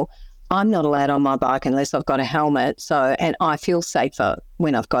go, well, I'm not allowed on my bike unless I've got a helmet. And I feel safer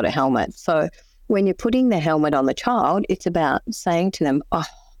when I've got a helmet. So when you're putting the helmet on the child, it's about saying to them, oh,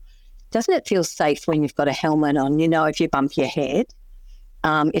 doesn't it feel safe when you've got a helmet on? If you bump your head,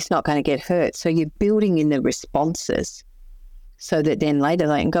 it's not going to get hurt. So you're building in the responses. so that then later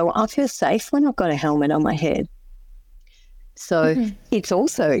they can go, I feel safe when I've got a helmet on my head. So it's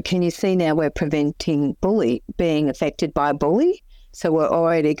also, can you see now we're preventing being affected by a bully? So we're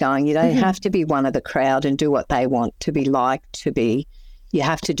already going, you don't have to be one of the crowd and do what they want to be liked to be. You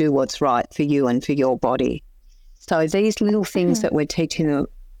have to do what's right for you and for your body. So these little things that we're teaching them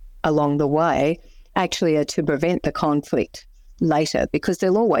along the way actually are to prevent the conflict later, because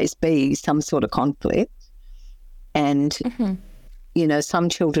there'll always be some sort of conflict. And, you know, some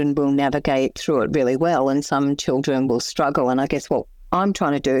children will navigate through it really well and some children will struggle. And I guess what I'm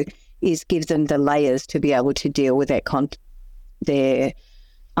trying to do is give them the layers to be able to deal with their conflict.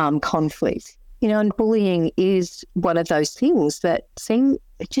 You know, and bullying is one of those things that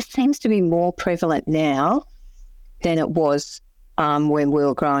it just seems to be more prevalent now than it was when we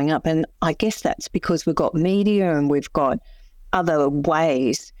were growing up. And I guess that's because we've got media and we've got other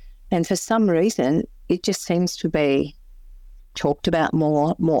ways. And for some reason, it just seems to be talked about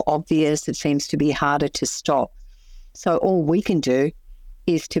more obvious. It seems to be harder to stop. So all we can do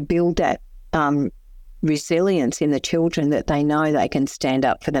is to build that resilience in the children, that they know they can stand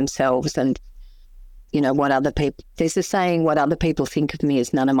up for themselves. And, you know, there's a saying, what other people think of me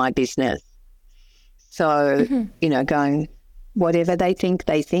is none of my business. So, you know, going, whatever they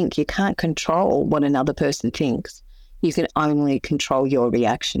think. You can't control what another person thinks. You can only control your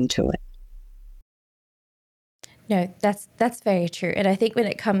reaction to it. No, that's very true. And I think when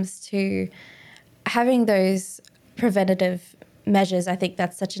it comes to having those preventative measures, I think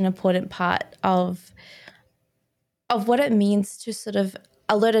that's such an important part of what it means to sort of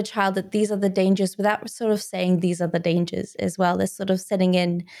alert a child that these are the dangers without sort of saying these are the dangers as well. There's sort of setting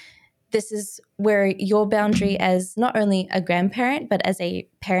in, this is where your boundary as not only a grandparent, but as a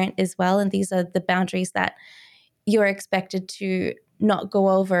parent as well. And these are the boundaries that you're expected to not go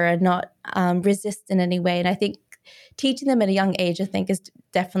over and not resist in any way. And I think teaching them at a young age, I think, is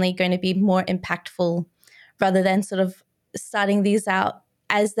definitely going to be more impactful rather than sort of starting these out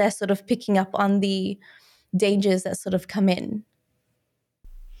as they're sort of picking up on the dangers that sort of come in.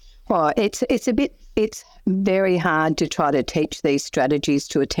 Well, it's very hard to try to teach these strategies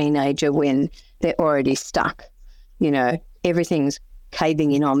to a teenager when they're already stuck. You know, everything's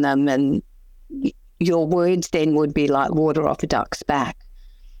caving in on them, and your words then would be like water off a duck's back.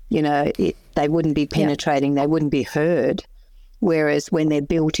 You know, they wouldn't be penetrating, they wouldn't be heard. Whereas when they're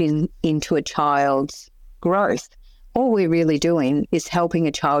built into a child's growth, all we're really doing is helping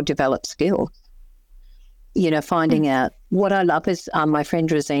a child develop skills. You know, finding out. What I love is my friend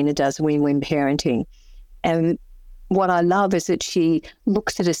Rosina does win-win parenting. And what I love is that she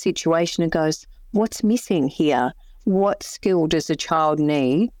looks at a situation and goes, what's missing here? What skill does a child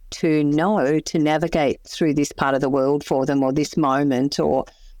need to know to navigate through this part of the world for them, or this moment, or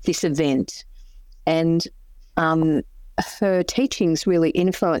this event? And her teachings really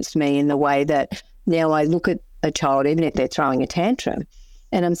influenced me in the way that now I look at a child, even if they're throwing a tantrum,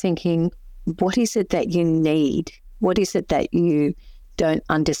 and I'm thinking, what is it that you need? What is it that you don't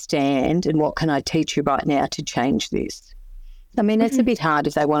understand? And what can I teach you right now to change this? I mean, it's a bit hard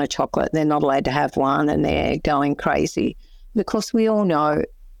if they want a chocolate, they're not allowed to have one and they're going crazy. Because we all know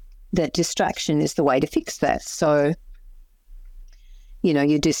that distraction is the way to fix that. So, you know,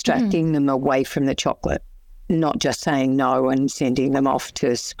 you're distracting them away from the chocolate, not just saying no and sending them off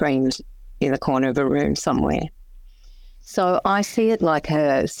to screams in the corner of a room somewhere. So I see it like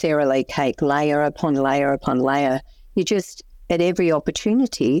a Sara Lee cake, layer upon layer upon layer. You just, at every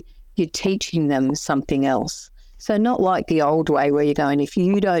opportunity, you're teaching them something else. So not like the old way where you're going, if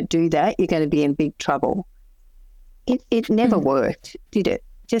you don't do that, you're going to be in big trouble. It never worked, did it?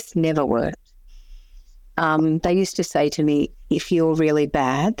 Just never worked. They used to say to me, if you're really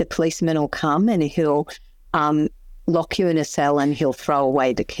bad, the policeman will come and he'll lock you in a cell and he'll throw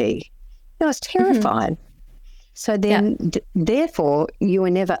away the key. I was terrified. So then, therefore, you were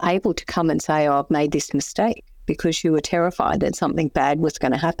never able to come and say, oh, I've made this mistake, because you were terrified that something bad was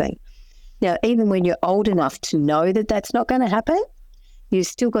going to happen. Now, even when you're old enough to know that that's not going to happen, you've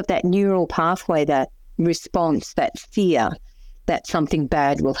still got that neural pathway, that response, that fear that something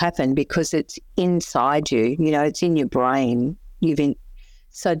bad will happen, because it's inside you, you know, it's in your brain.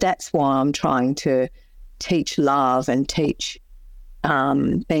 So that's why I'm trying to teach love and teach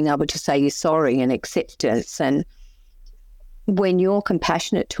being able to say you're sorry and acceptance. And when you're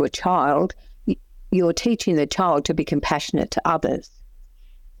compassionate to a child, you're teaching the child to be compassionate to others.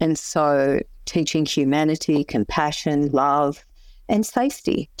 And so teaching humanity, compassion, love, and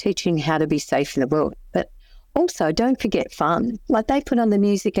safety, teaching how to be safe in the world. But also don't forget fun. Like, they put on the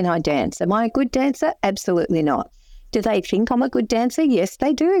music and I dance. Am I a good dancer? Absolutely not. Do they think I'm a good dancer? Yes,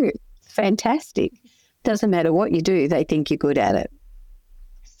 they do. Fantastic. Doesn't matter what you do, they think you're good at it.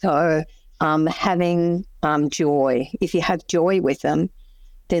 So having joy, if you have joy with them,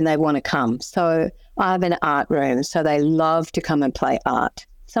 then they want to come. So I have an art room, so they love to come and play art.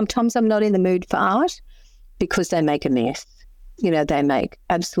 Sometimes I'm not in the mood for art because they make a mess. They make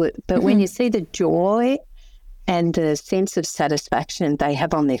absolute, but when you see the joy and the sense of satisfaction they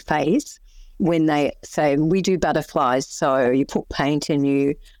have on their face when they say, we do butterflies, so you put paint and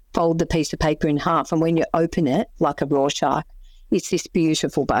you fold the piece of paper in half, and when you open it, like a Rorschach, it's this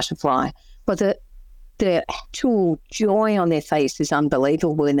beautiful butterfly. But the actual joy on their face is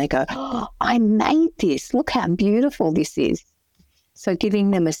unbelievable when they go, oh, I made this. Look how beautiful this is. So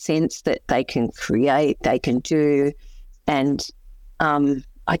giving them a sense that they can create, they can do, and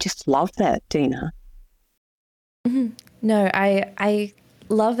I just love that, Dina. Mm-hmm. No, I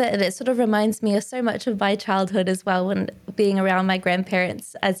love it. And it sort of reminds me of so much of my childhood as well, when being around my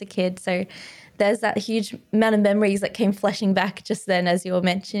grandparents as a kid. So there's that huge amount of memories that came flashing back just then as you were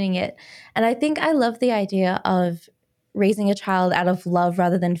mentioning it. And I think I love the idea of raising a child out of love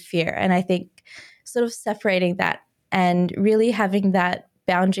rather than fear. And I think sort of separating that and really having that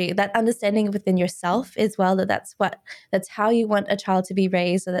boundary, that understanding within yourself as well, that's how you want a child to be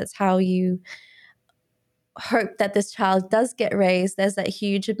raised, or that's how you hope that this child does get raised. There's that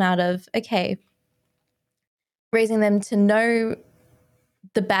huge amount of, okay, raising them to know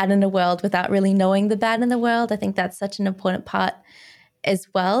the bad in the world without really knowing the bad in the world. I think that's such an important part as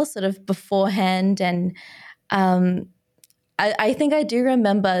well, sort of beforehand. And I think I do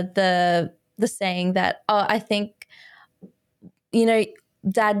remember the saying that, I think,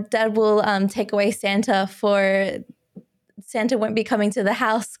 dad will take away Santa won't be coming to the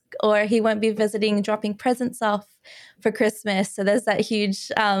house, or he won't be visiting, dropping presents off for Christmas. So there's that huge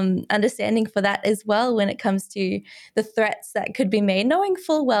understanding for that as well when it comes to the threats that could be made, knowing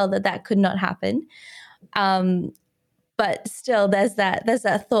full well that could not happen. But still, there's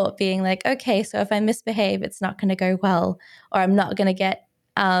that thought being like, okay, so if I misbehave, it's not going to go well, or I'm not going to get,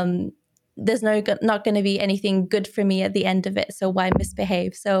 there's not going to be anything good for me at the end of it. So why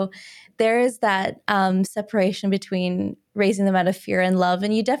misbehave? So there is that separation between raising them out of fear and love.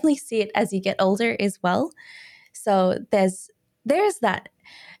 And you definitely see it as you get older as well. So there's that.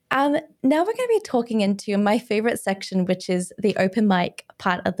 Now we're going to be talking into my favorite section, which is the open mic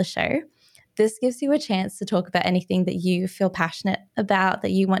part of the show. This gives you a chance to talk about anything that you feel passionate about,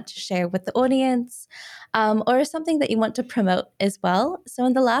 that you want to share with the audience, or something that you want to promote as well. So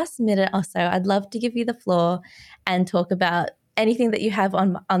in the last minute or so, I'd love to give you the floor and talk about anything that you have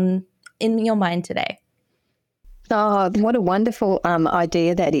in your mind today. Oh, what a wonderful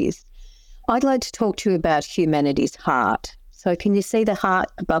idea that is. I'd like to talk to you about humanity's heart. So can you see the heart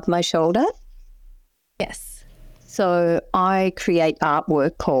above my shoulder? Yes. So I create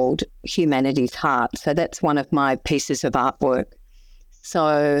artwork called Humanity's Heart. So that's one of my pieces of artwork.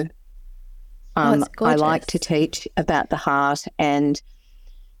 So I like to teach about the heart. And,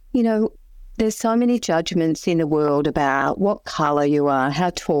 there's so many judgments in the world about what colour you are,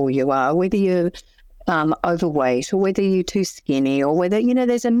 how tall you are, whether you're overweight, or whether you're too skinny, or whether,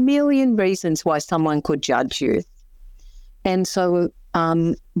 there's a million reasons why someone could judge you. And so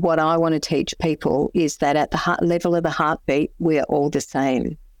what I want to teach people is that at the level of the heartbeat, we're all the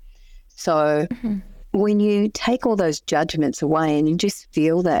same. So when you take all those judgments away and you just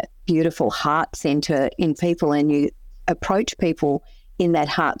feel that beautiful heart center in people, and you approach people in that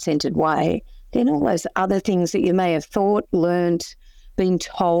heart-centered way, then all those other things that you may have thought, learned, been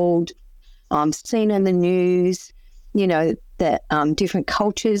told, seen in the news, that different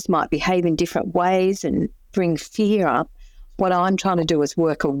cultures might behave in different ways and bring fear up. What I'm trying to do is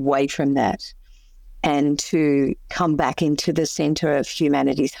work away from that and to come back into the center of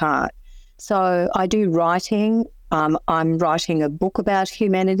humanity's heart. So I do writing. I'm writing a book about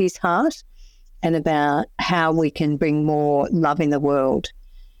humanity's heart and about how we can bring more love in the world.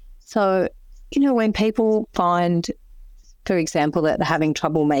 So, when people find, for example, that they're having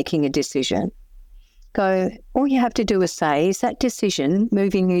trouble making a decision, all you have to do is say, is that decision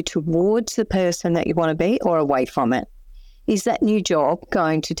moving you towards the person that you want to be or away from it? Is that new job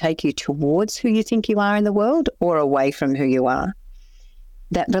going to take you towards who you think you are in the world or away from who you are?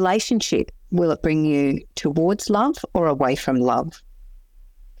 That relationship, will it bring you towards love or away from love?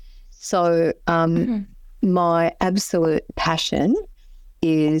 So my absolute passion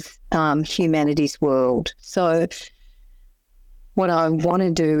is humanity's world. So what I want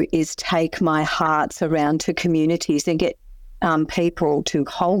to do is take my hearts around to communities and get people to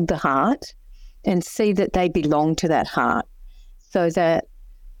hold the heart and see that they belong to that heart, so that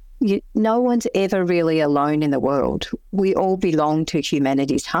no one's ever really alone in the world. We all belong to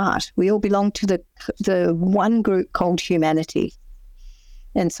humanity's heart. We all belong to the one group called humanity.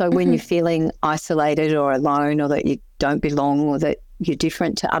 And so when you're feeling isolated or alone, or that you don't belong, or that you're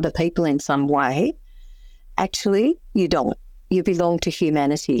different to other people in some way, actually you don't. You belong to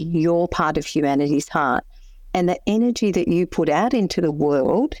humanity. You're part of humanity's heart. And the energy that you put out into the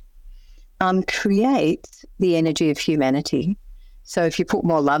world creates the energy of humanity. So if you put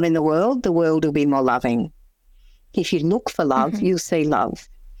more love in the world will be more loving. If you look for love, you'll see love.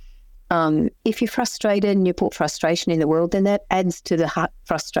 If you're frustrated and you put frustration in the world, then that adds to the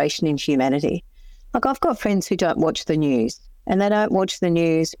frustration in humanity. Like, I've got friends who don't watch the news, and they don't watch the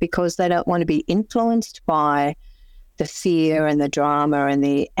news because they don't want to be influenced by the fear and the drama and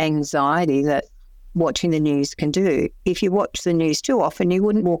the anxiety that watching the news can do. If you watch the news too often, you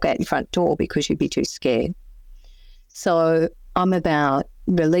wouldn't walk out your front door because you'd be too scared. So I'm about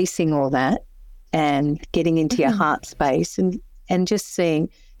releasing all that and getting into your heart space and just seeing.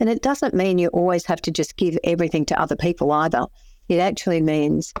 And it doesn't mean you always have to just give everything to other people either. It actually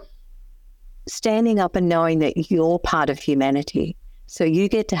means standing up and knowing that you're part of humanity. So you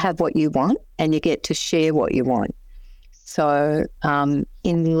get to have what you want and you get to share what you want. So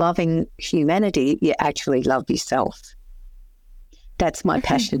in loving humanity, you actually love yourself. That's my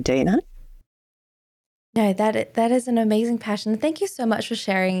passion, Dina. No, that is an amazing passion. Thank you so much for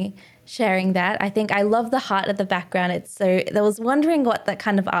sharing that. I think I love the heart at the background. It's so, I was wondering what that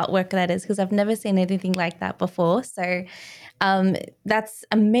kind of artwork that is, because I've never seen anything like that before. So that's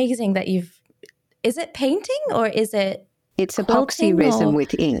amazing that is it painting or is it It's epoxy resin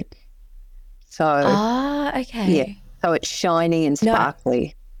with ink. So okay. Yeah. So it's shiny and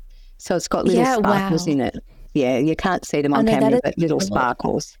sparkly. So it's got little sparkles in it. Yeah, you can't see them on camera, but little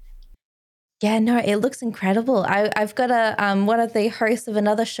sparkles. Yeah, no, it looks incredible. I've got one of the hosts of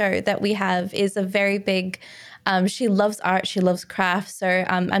another show that we have is a very big, she loves art, she loves crafts. So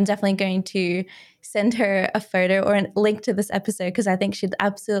I'm definitely going to send her a photo or a link to this episode because I think she'd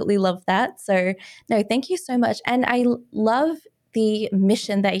absolutely love that. So no, thank you so much. And I love the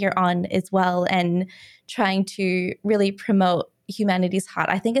mission that you're on as well and trying to really promote humanity's heart.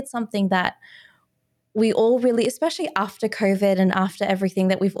 I think it's something that we all really, especially after COVID and after everything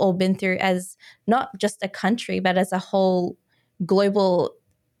that we've all been through as not just a country, but as a whole global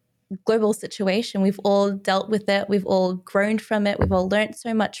situation, we've all dealt with it. We've all grown from it. We've all learned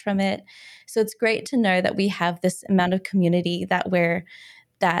so much from it. So it's great to know that we have this amount of community that we're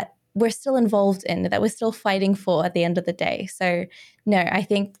still involved in, that we're still fighting for at the end of the day. So no, I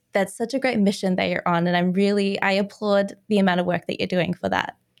think that's such a great mission that you're on. And I applaud the amount of work that you're doing for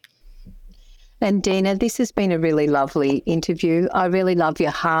that. And Dina, this has been a really lovely interview. I really love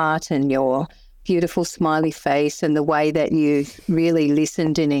your heart and your beautiful smiley face and the way that you've really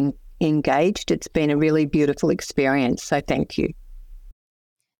listened and engaged. It's been a really beautiful experience. So thank you.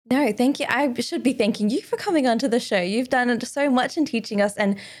 No, thank you. I should be thanking you for coming onto the show. You've done so much in teaching us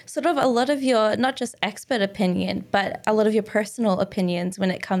and sort of a lot of your, not just expert opinion, but a lot of your personal opinions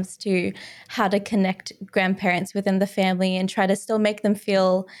when it comes to how to connect grandparents within the family and try to still make them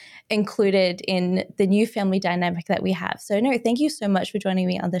feel included in the new family dynamic that we have. So no, thank you so much for joining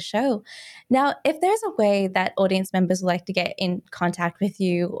me on the show. Now, if there's a way that audience members would like to get in contact with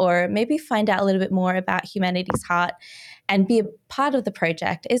you or maybe find out a little bit more about Humanity's Heart and be a part of the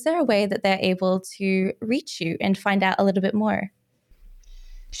project, is there a way that they're able to reach you and find out a little bit more?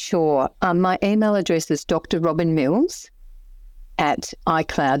 Sure. My email address is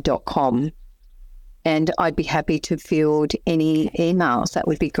drrobynmills@icloud.com. And I'd be happy to field any emails. That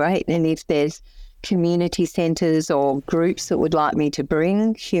would be great. And if there's community centres or groups that would like me to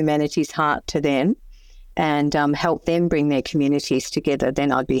bring Humanity's Heart to them and help them bring their communities together,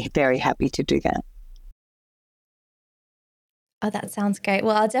 then I'd be very happy to do that. Oh, that sounds great.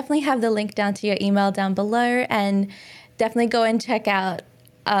 Well, I'll definitely have the link down to your email down below and definitely go and check out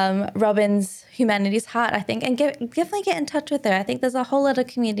Robyn's Humanity's Heart, I think, and definitely get in touch with her. I think there's a whole lot of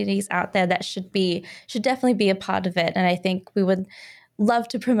communities out there that should definitely be a part of it. And I think we would love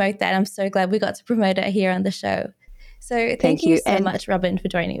to promote that. I'm so glad we got to promote it here on the show. So thank you so much, Robyn, for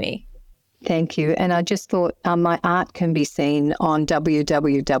joining me. Thank you. And I just thought my art can be seen on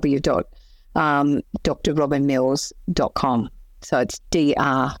www.drrobynmills.com. So it's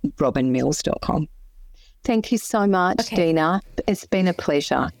drrobynmills.com. Thank you so much, Dina. It's been a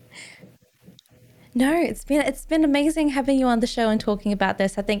pleasure. No, it's been amazing having you on the show and talking about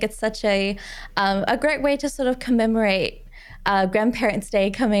this. I think it's such a great way to sort of commemorate Grandparents'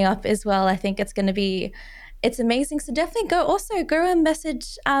 Day coming up as well. I think it's going to be it's amazing. So definitely go and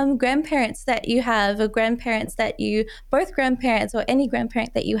message grandparents that you have, or both grandparents or any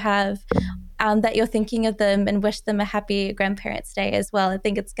grandparent that you have, that you're thinking of them, and wish them a happy Grandparents' Day as well. I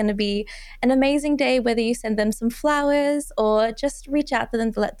think it's going to be an amazing day, whether you send them some flowers or just reach out to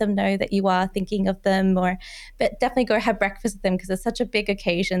them to let them know that you are thinking of them, but definitely go have breakfast with them, because it's such a big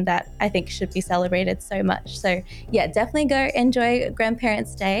occasion that I think should be celebrated so much. So yeah, definitely go enjoy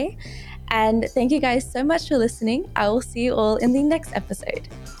Grandparents' Day. And thank you guys so much for listening. I will see you all in the next episode.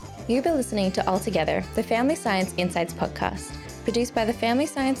 You've been listening to All Together, the Family Science Insights podcast, produced by the Family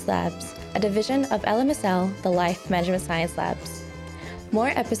Science Labs, a division of LMSL, the Life Management Science Labs. More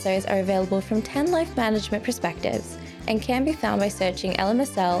episodes are available from 10 life management perspectives and can be found by searching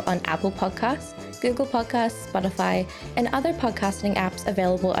LMSL on Apple Podcasts, Google Podcasts, Spotify, and other podcasting apps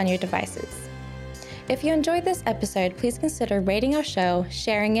available on your devices. If you enjoyed this episode, please consider rating our show,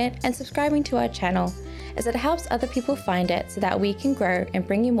 sharing it, and subscribing to our channel, as it helps other people find it so that we can grow and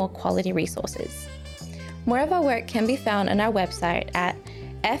bring you more quality resources. More of our work can be found on our website at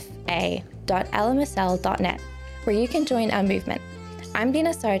fa.lmsl.net, where you can join our movement. I'm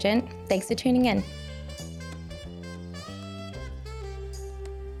Dina Sargent. Thanks for tuning in.